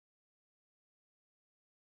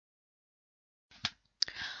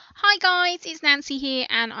Hi guys, it's Nancy here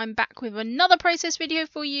and I'm back with another process video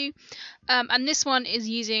for you. And this one is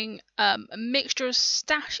using a mixture of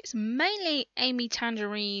stash. It's mainly Amy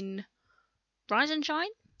Tangerine Rise and Shine,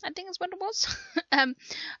 I think that's what it was.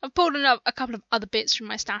 I've pulled up a couple of other bits from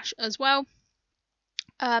my stash as well.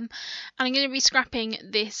 And I'm going to be scrapping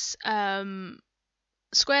this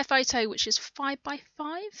square photo, which is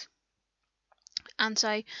 5x5. And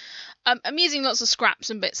so I'm using lots of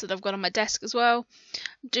scraps and bits that I've got on my desk as well.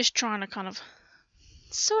 Just trying to kind of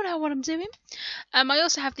sort out what I'm doing. I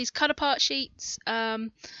also have these cut apart sheets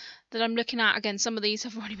that I'm looking at. Again, some of these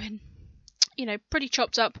have already been, pretty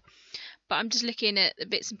chopped up. But I'm just looking at the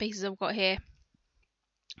bits and pieces I've got here.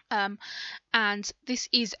 And this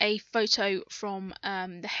is a photo from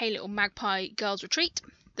the Hey Little Magpie Girls Retreat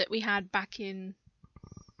that we had back in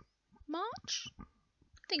March.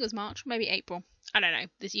 I think it was March, maybe April. I don't know.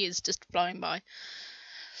 This year's just flying by.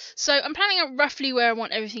 So I'm planning out roughly where I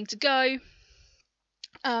want everything to go.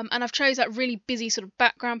 And I've chose that really busy sort of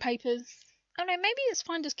background papers. Oh no, maybe it's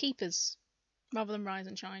Finders Keepers rather than Rise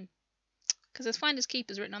and Shine. Because there's Finders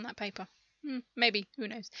Keepers written on that paper. Maybe, who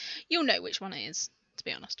knows. You'll know which one it is, to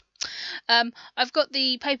be honest. I've got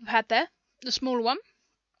the paper pad there, the smaller one.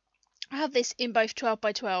 I have this in both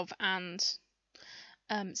 12x12 and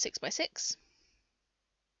 6x6.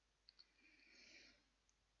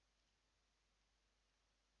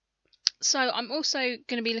 So I'm also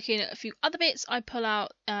going to be looking at a few other bits. I pull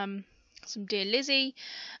out some Dear Lizzie,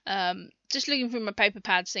 just looking through my paper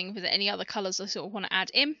pad, seeing if there's any other colours I sort of want to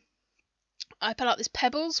add in. I pull out this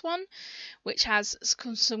Pebbles one, which has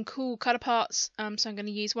some cool cut aparts, so I'm going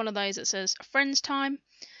to use one of those that says Friends Time.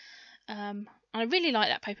 And I really like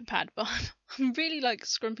that paper pad, but I'm really like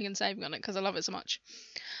scrimping and saving on it because I love it so much.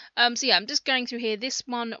 So yeah, I'm just going through here. This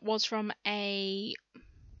one was from what's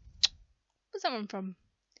that one from?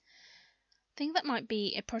 I think that might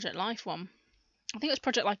be a Project Life one. I think it was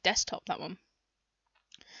Project Life Desktop, that one.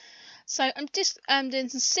 So I'm just doing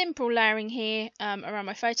some simple layering here around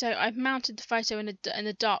my photo. I've mounted the photo in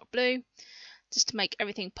a dark blue just to make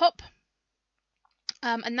everything pop.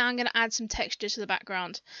 And now I'm going to add some texture to the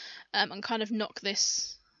background and kind of knock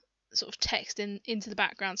this sort of text into the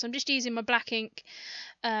background. So I'm just using my black ink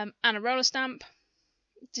and a roller stamp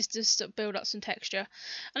just to sort of build up some texture.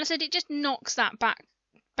 And I said it just knocks that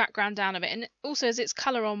background down a bit, and also as it's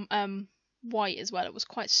colour on white as well, it was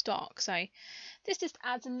quite stark, so this just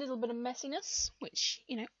adds a little bit of messiness, which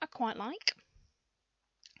I quite like.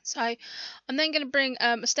 So I'm then going to bring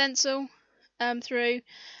a stencil through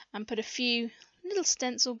and put a few little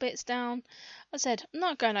stencil bits down. I said I'm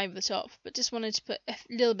not going over the top, but just wanted to put a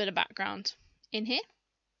little bit of background in here.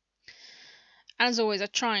 And as always, I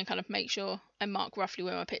try and kind of make sure I mark roughly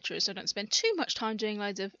where my picture is, so I don't spend too much time doing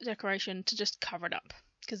loads of decoration to just cover it up,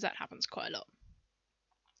 because that happens quite a lot.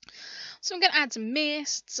 So I'm going to add some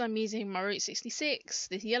mists. I'm using my Route 66,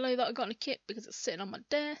 this yellow that I got in a kit because it's sitting on my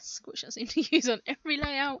desk, which I seem to use on every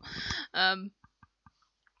layout. I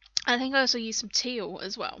think I also use some teal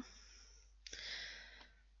as well.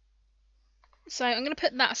 So I'm going to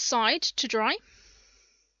put that aside to dry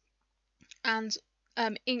and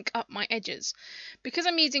ink up my edges. Because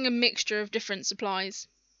I'm using a mixture of different supplies,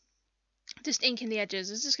 just inking the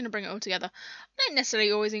edges is just going to bring it all together. I don't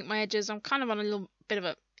necessarily always ink my edges. I'm kind of on a little bit of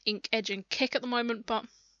a ink edging kick at the moment, but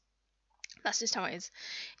that's just how it is.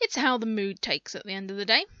 It's how the mood takes at the end of the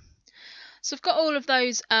day. So I've got all of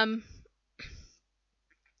those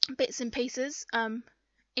bits and pieces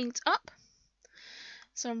inked up.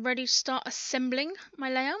 So I'm ready to start assembling my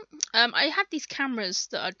layout. I had these cameras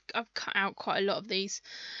that I've cut out quite a lot of these,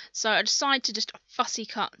 so I decided to just fussy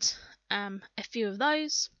cut a few of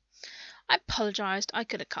those. I apologised, I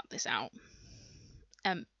could have cut this out.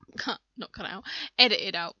 Not cut out,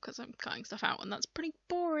 edited out, because I'm cutting stuff out and that's pretty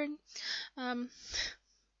boring. But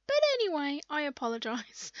anyway, I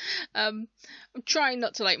apologise. I'm trying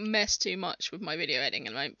not to mess too much with my video editing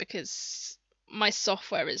at the moment because my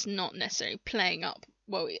software is not necessarily playing up.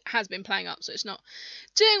 Well, it has been playing up, so it's not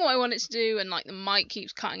doing what I want it to do, and the mic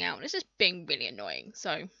keeps cutting out and it's just being really annoying.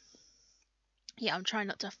 So yeah, I'm trying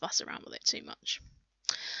not to fuss around with it too much.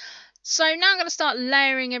 So now I'm going to start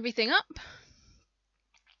layering everything up.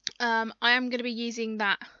 I am going to be using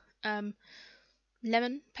that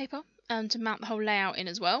lemon paper to mount the whole layout in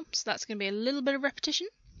as well. So that's going to be a little bit of repetition.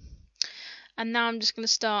 And now I'm just going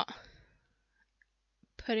to start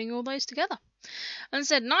putting all those together. And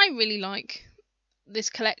I really like this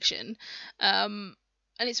collection. And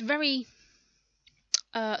it's very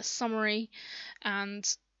summery. And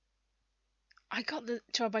I got the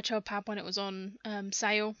 12x12 pad when it was on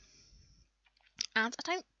sale. And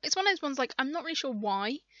it's one of those ones I'm not really sure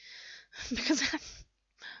why. Because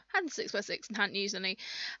Had 6x6 and hadn't used any.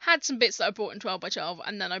 Had some bits that I bought in 12x12,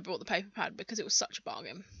 and then I bought the paper pad because it was such a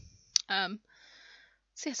bargain.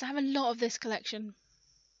 So yes, I have a lot of this collection.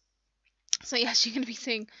 So yes, you're going to be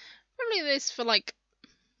seeing probably this for like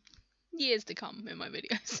years to come in my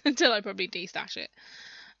videos until I probably destash it.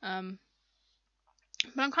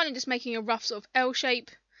 But I'm kind of just making a rough sort of L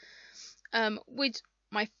shape with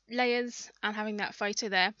my layers and having that photo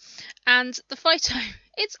there. And the photo,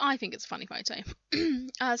 I think it's a funny photo.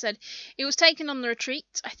 As I said, it was taken on the retreat.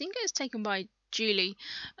 I think it was taken by Julie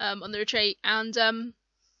on the retreat, and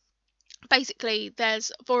basically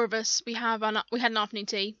there's 4 of us. We had an afternoon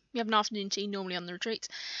tea. We have an afternoon tea normally on the retreat,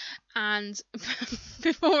 and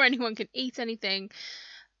before anyone can eat anything,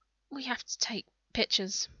 we have to take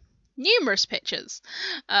pictures. Numerous pictures.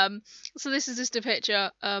 So this is just a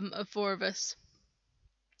picture of 4 of us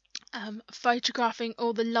photographing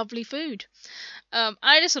all the lovely food.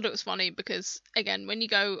 I just thought it was funny because, again, when you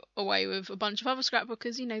go away with a bunch of other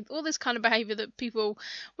scrapbookers, you know, all this kind of behaviour that people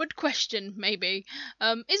would question maybe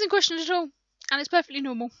isn't questioned at all, and it's perfectly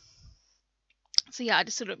normal. So yeah, I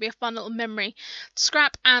just thought it would be a fun little memory to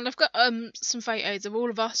scrap, and I've got some photos of all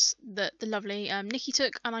of us that the lovely Nikki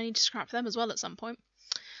took, and I need to scrap them as well at some point.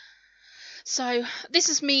 So this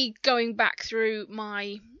is me going back through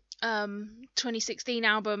my 2016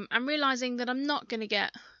 album and realising that I'm not going to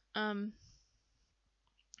get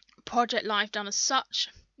Project Life done as such,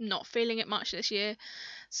 not feeling it much this year.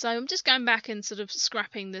 So I'm just going back and sort of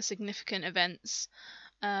scrapping the significant events.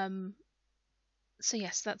 So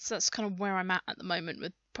yes, that's kind of where I'm at the moment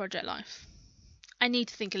with Project Life. I need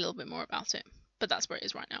to think a little bit more about it, but that's where it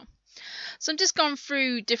is right now. So I'm just gone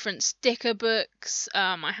through different sticker books.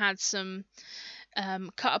 I had some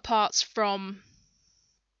cut aparts from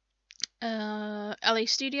LA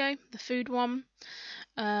Studio, the food one.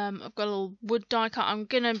 I've got a little wood die cut. I'm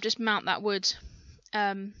gonna just mount that wood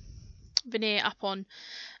veneer up on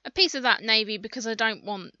a piece of that navy because I don't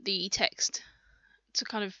want the text to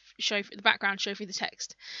kind of show the background, show through the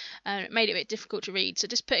text. It made it a bit difficult to read, so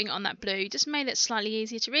just putting it on that blue just made it slightly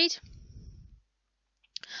easier to read.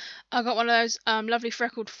 I got one of those lovely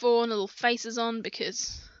freckled fawn little faces on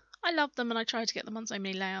because I love them and I try to get them on so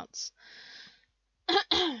many layouts.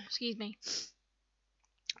 Excuse me.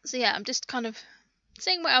 So yeah, I'm just kind of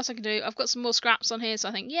seeing what else I can do. I've got some more scraps on here, so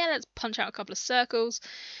I think, yeah, let's punch out a couple of circles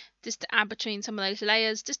just to add between some of those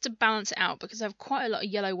layers, just to balance it out because I have quite a lot of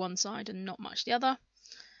yellow one side and not much the other.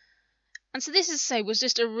 And so this, as I say, was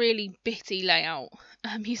just a really bitty layout,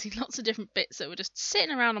 using lots of different bits that were just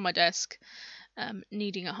sitting around on my desk,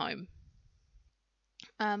 needing a home.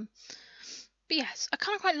 But yes, I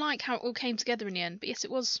kind of quite like how it all came together in the end. But yes,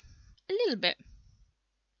 it was a little bit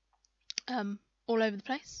all over the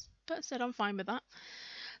place. But I said I'm fine with that.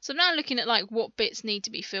 So I'm now looking at like what bits need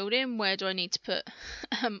to be filled in, where do I need to put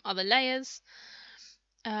other layers,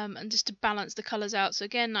 and just to balance the colours out. So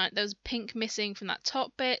again, like, there was pink missing from that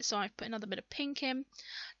top bit, so I've put another bit of pink in.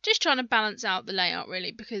 Just trying to balance out the layout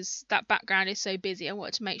really, because that background is so busy. I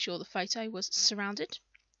wanted to make sure the photo was surrounded.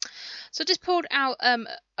 So I just pulled out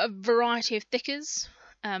a variety of thickers.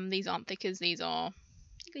 These aren't thickers, these are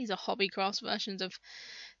hobby crafts versions of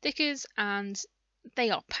thickers, and they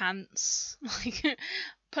are pants. Like,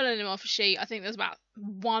 pulling them off a sheet, I think there's about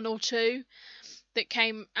 1 or 2 that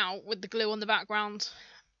came out with the glue on the background.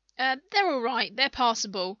 They're alright, they're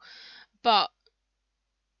passable, but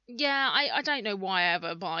yeah, I don't know why I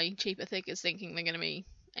ever buy cheaper thickers thinking they're going to be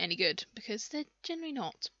any good, because they're generally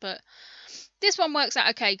not. But this one works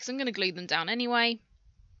out okay because I'm going to glue them down anyway.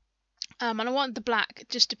 And I want the black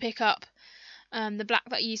just to pick up the black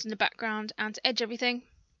that I used in the background and to edge everything.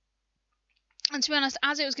 And to be honest,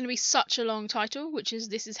 as it was going to be such a long title, which is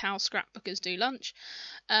This Is How Scrapbookers Do Lunch,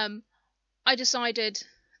 I decided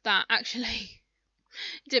that actually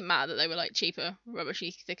it didn't matter that they were like cheaper,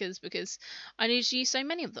 rubbishy thickers because I needed to use so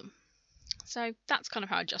many of them. So that's kind of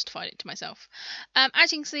how I justified it to myself.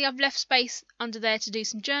 As you can see, I've left space under there to do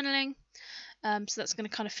some journaling. So that's going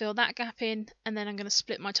to kind of fill that gap in, and then I'm going to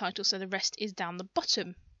split my title so the rest is down the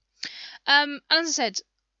bottom. And as I said,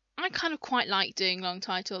 I kind of quite like doing long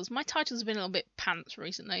titles. My titles have been a little bit pants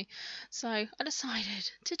recently, so I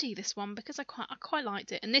decided to do this one because I quite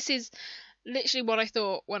liked it. And this is literally what I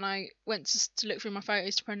thought when I went to look through my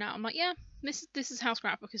photos to print out. I'm like, yeah, this is how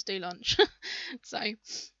scrapbookers do lunch. So,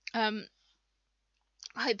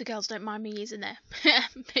 I hope the girls don't mind me using their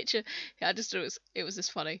picture. Yeah, I just thought it was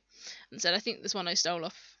just funny. And said, I think this one I stole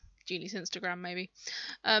off Julie's Instagram, maybe.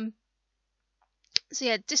 So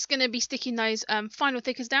yeah, just going to be sticking those final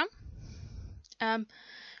thickers down.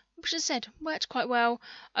 which I said worked quite well.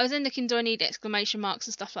 I was then looking, do I need exclamation marks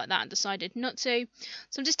and stuff like that, and decided not to.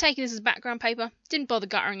 So I'm just taking this as background paper. Didn't bother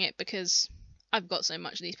guttering it because I've got so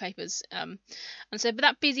much of these papers. And so, but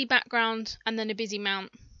that busy background and then a busy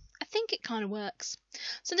mount, I think it kind of works.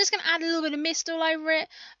 So I'm just going to add a little bit of mist all over it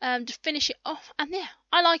to finish it off. And yeah,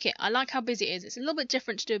 I like it. I like how busy it is. It's a little bit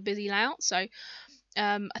different to do a busy layout. So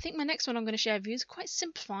I think my next one I'm going to share with you is quite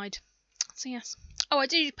simplified. So yes. Oh, I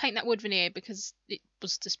do paint that wood veneer because it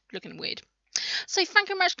was just looking weird. So thank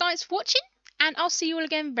you very much, guys, for watching. And I'll see you all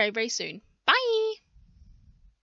again very, very soon. Bye!